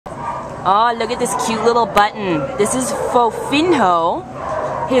Oh, look at this cute little button. This is Fofihno.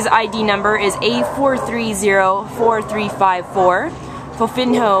 His ID number is A4304354.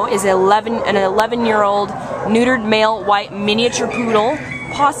 Fofihno is an 11-year-old neutered male white miniature poodle,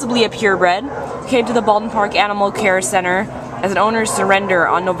 possibly a purebred. Came to the Baldwin Park Animal Care Center as an owner's surrender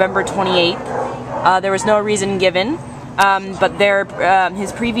on November 28th. There was no reason given, but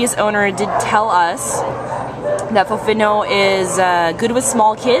his previous owner did tell us that Fofihno is good with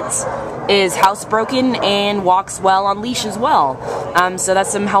small kids, is housebroken, and walks well on leash as well. So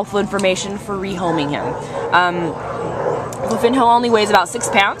that's some helpful information for rehoming him. Fofihno only weighs about 6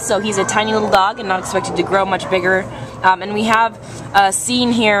 pounds, so he's a tiny little dog and not expected to grow much bigger. And we have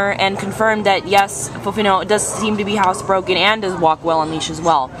seen here and confirmed that yes, Fofihno does seem to be housebroken and does walk well on leash as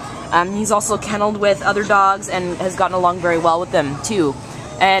well. He's also kenneled with other dogs and has gotten along very well with them too.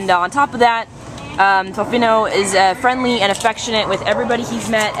 And on top of that, Fofihno is friendly and affectionate with everybody he's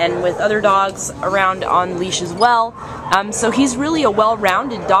met and with other dogs around on leash as well. So he's really a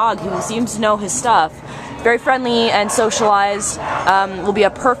well-rounded dog who seems to know his stuff. Very friendly and socialized. Will be a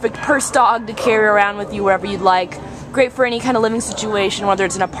perfect purse dog to carry around with you wherever you'd like. Great for any kind of living situation, whether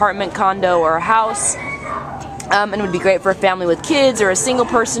it's an apartment, condo, or a house. And would be great for a family with kids or a single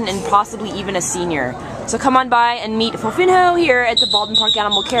person and possibly even a senior. So come on by and meet Fofihno here at the Baldwin Park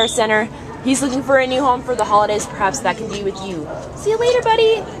Animal Care Center. He's looking for a new home for the holidays. Perhaps that can be with you. See you later,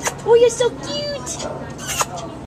 buddy. Oh, you're so cute.